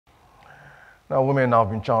Now, women have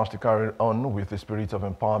been charged to carry on with the spirit of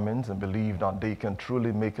empowerment and believe that they can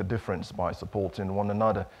truly make a difference by supporting one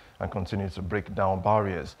another and continue to break down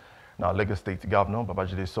barriers. Now, Lagos State Governor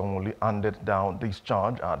Babajide Sanwo-Olu handed down this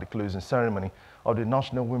charge at the closing ceremony of the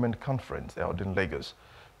National Women Conference held in Lagos.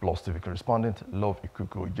 Plus TV correspondent Love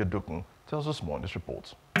Ikuku Yedokun tells us more in this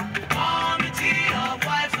report.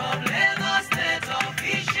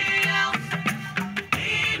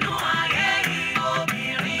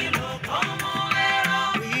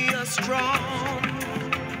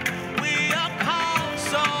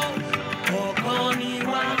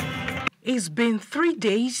 It's been 3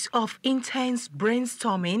 days of intense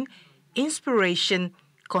brainstorming, inspiration,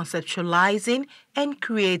 conceptualizing, and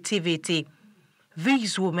creativity.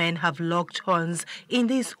 These women have locked horns in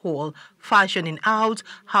this hall, fashioning out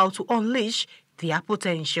how to unleash their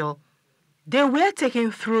potential. They were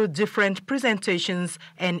taken through different presentations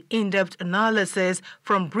and in-depth analysis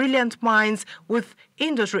from brilliant minds with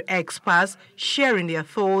industry experts sharing their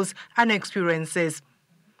thoughts and experiences.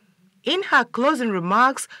 In her closing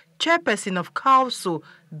remarks, Chairperson of Council,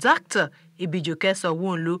 Dr. Ibijoke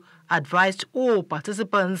Sanwo-Olu, advised all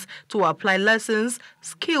participants to apply lessons,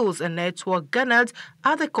 skills, and network garnered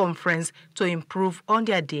at the conference to improve on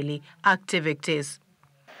their daily activities.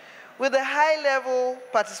 With the high-level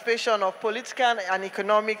participation of political and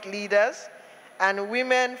economic leaders and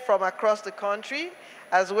women from across the country,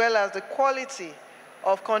 as well as the quality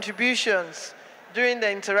of contributions during the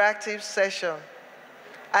interactive session,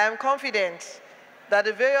 I am confident that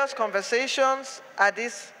the various conversations at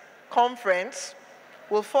this conference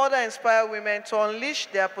will further inspire women to unleash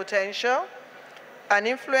their potential and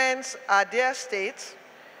influence their state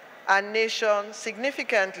and nation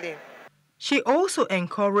significantly. She also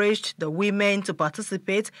encouraged the women to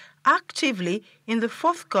participate actively in the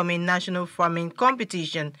forthcoming national farming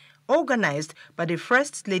competition organized by the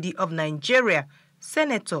First Lady of Nigeria,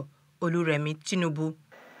 Senator Oluremi Tinubu.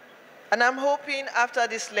 And I'm hoping after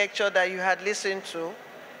this lecture that you had listened to,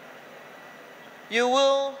 you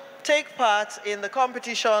will take part in the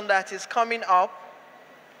competition that is coming up,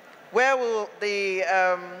 where the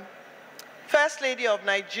First Lady of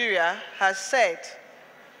Nigeria has said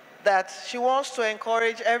that she wants to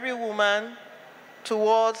encourage every woman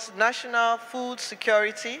towards national food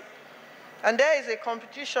security. And there is a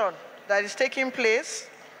competition that is taking place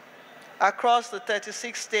across the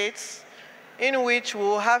 36 states, in which we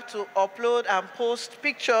will have to upload and post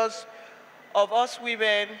pictures of us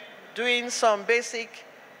women doing some basic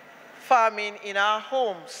farming in our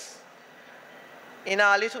homes, in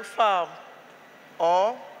our little farm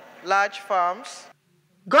or large farms.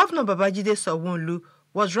 Governor Babajide Sanwo-Olu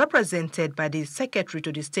was represented by the Secretary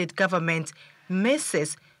to the State Government,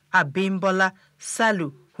 Mrs. Abimbola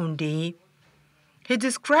Salu Hundeyi. He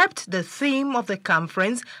described the theme of the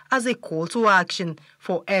conference as a call to action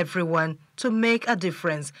for everyone to make a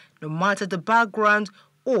difference, no matter the background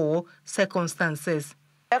or circumstances.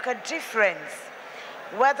 Make a difference,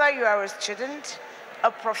 whether you are a student,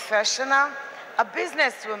 a professional, a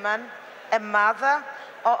businesswoman, a mother,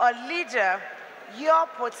 or a leader, your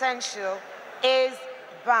potential is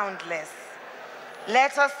boundless.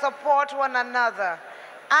 Let us support one another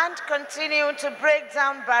and continue to break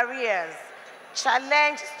down barriers,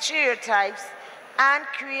 challenge stereotypes, and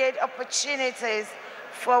create opportunities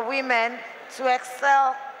for women to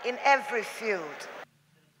excel in every field.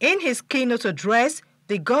 In his keynote address,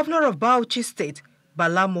 the governor of Bauchi State,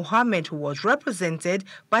 Bala Mohammed, who was represented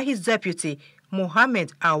by his deputy,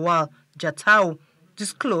 Mohammed Awal Jatau,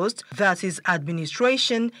 disclosed that his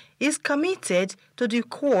administration is committed to the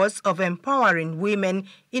cause of empowering women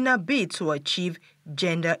in a bid to achieve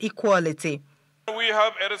gender equality. We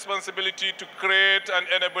have a responsibility to create an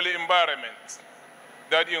enabling environment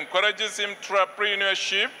that encourages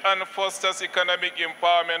entrepreneurship and fosters economic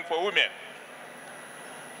empowerment for women.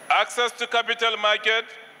 Access to capital market,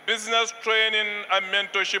 business training, and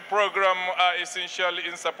mentorship programs are essential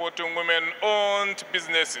in supporting women-owned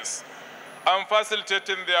businesses and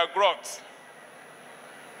facilitating their growth.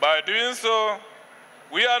 By doing so,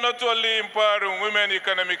 we are not only empowering women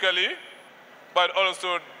economically, but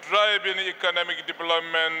also driving economic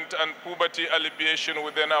development and poverty alleviation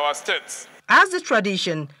within our states. As the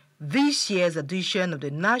tradition, this year's edition of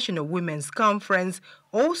the National Women's Conference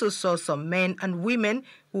also saw some men and women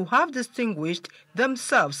who have distinguished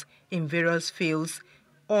themselves in various fields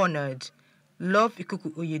honored. Love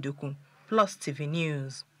Ikuku Oyedoku, Plus TV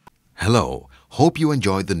News. Hello, hope you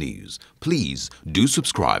enjoyed the news. Please do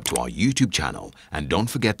subscribe to our YouTube channel and don't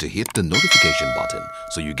forget to hit the notification button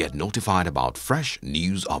so you get notified about fresh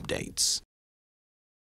news updates.